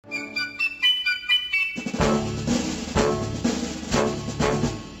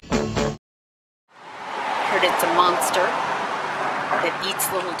monster that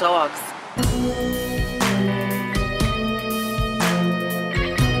eats little dogs.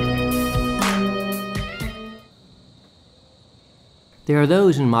 There are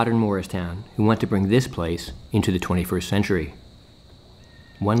those in modern Morristown who want to bring this place into the 21st century.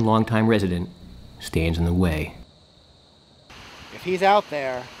 One longtime resident stands in the way. If he's out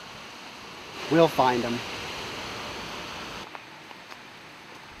there, we'll find him.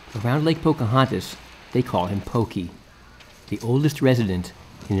 Around Lake Pocahontas, they call him Pokey, the oldest resident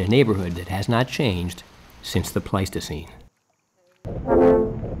in a neighborhood that has not changed since the Pleistocene.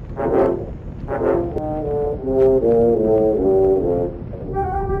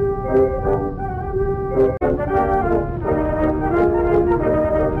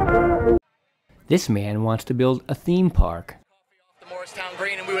 This man wants to build a theme park. The Morristown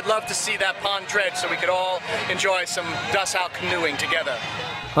Green, and we would love to see that pond dredged so we could all enjoy some dust-out canoeing together.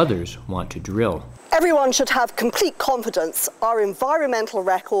 Others want to drill. Everyone should have complete confidence. Our environmental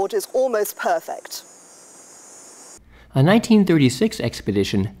record is almost perfect. A 1936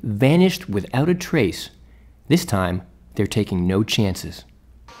 expedition vanished without a trace. This time, they're taking no chances.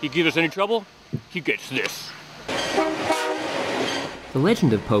 He gives us any trouble, he gets this. The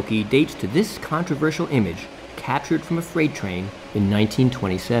legend of Pokey dates to this controversial image captured from a freight train in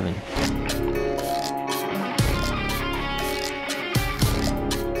 1927.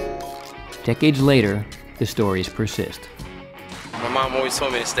 Decades later, the stories persist. My mom always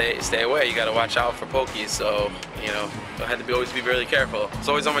told me to stay away. You gotta watch out for Pokey, so, you know, I had to always be really careful. I was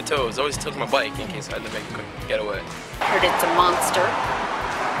always on my toes, always took my bike in case I had to make him get away. I heard it's a monster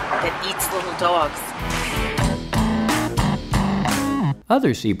that eats little dogs.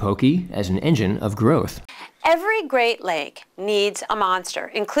 Others see Pokey as an engine of growth. Every Great Lake needs a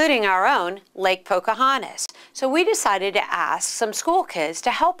monster, including our own Lake Pocahontas. So we decided to ask some school kids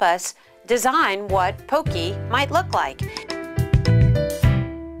to help us design what Pokey might look like.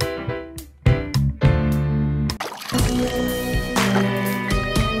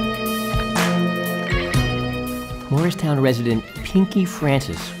 Morristown resident Pinky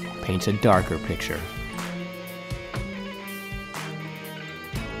Francis paints a darker picture.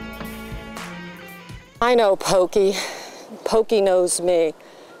 I know Pokey. Pokey knows me.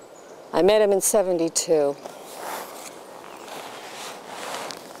 I met him in '72.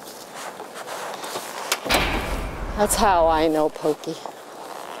 That's how I know Pokey.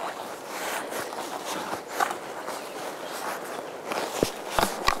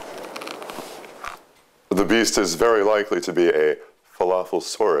 The beast is very likely to be a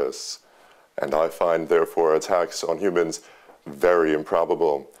Falafel-saurus, and I find, therefore, attacks on humans very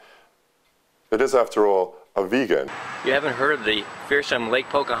improbable. It is, after all, a vegan. You haven't heard of the fearsome Lake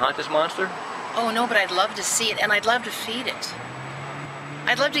Pocahontas monster? Oh no, but I'd love to see it, and I'd love to feed it.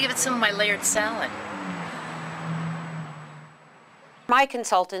 I'd love to give it some of my layered salad. My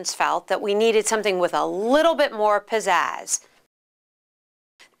consultants felt that we needed something with a little bit more pizzazz.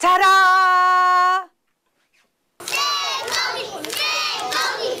 Ta-da!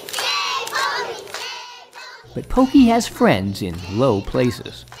 But Pokey has friends in low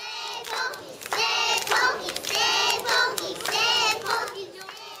places.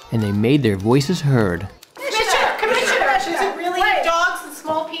 And they made their voices heard. Commissioner, is it really dogs and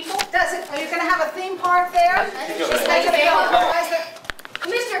small people? Does it? Are you going to have a theme park there?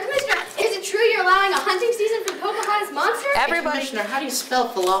 Commissioner, is it true you're allowing a hunting season for Pocahontas monster? Everybody. Commissioner, how do you spell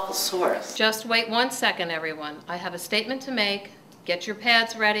Falafel-saurus? Just wait 1 second, everyone. I have a statement to make. Get your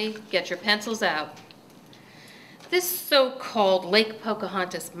pads ready. Get your pencils out. This so-called Lake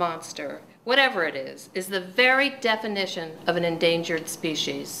Pocahontas monster, whatever it is the very definition of an endangered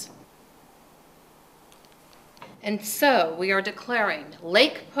species. And so we are declaring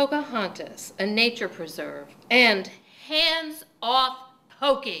Lake Pocahontas a nature preserve and hands off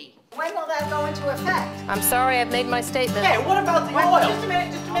Pokey. When will that go into effect? I'm sorry, I've made my statement. Hey, what about the oil? Just a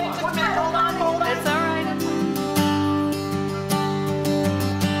minute, hold on. It's all right.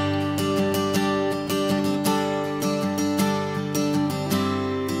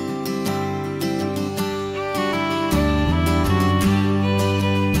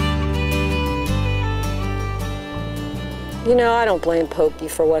 You know, I don't blame Pokey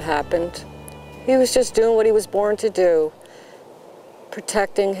for what happened. He was just doing what he was born to do,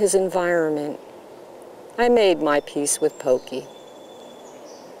 protecting his environment. I made my peace with Pokey.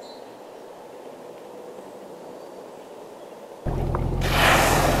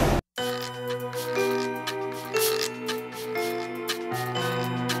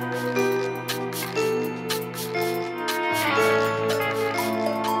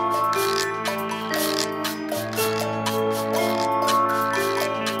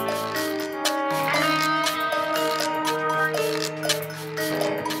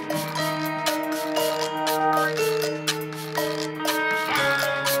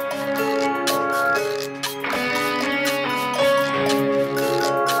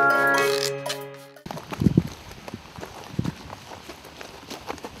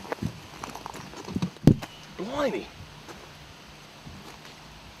 tiny.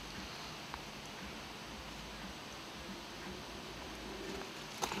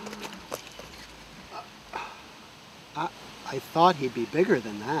 I thought he'd be bigger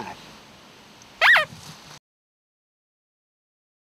than that.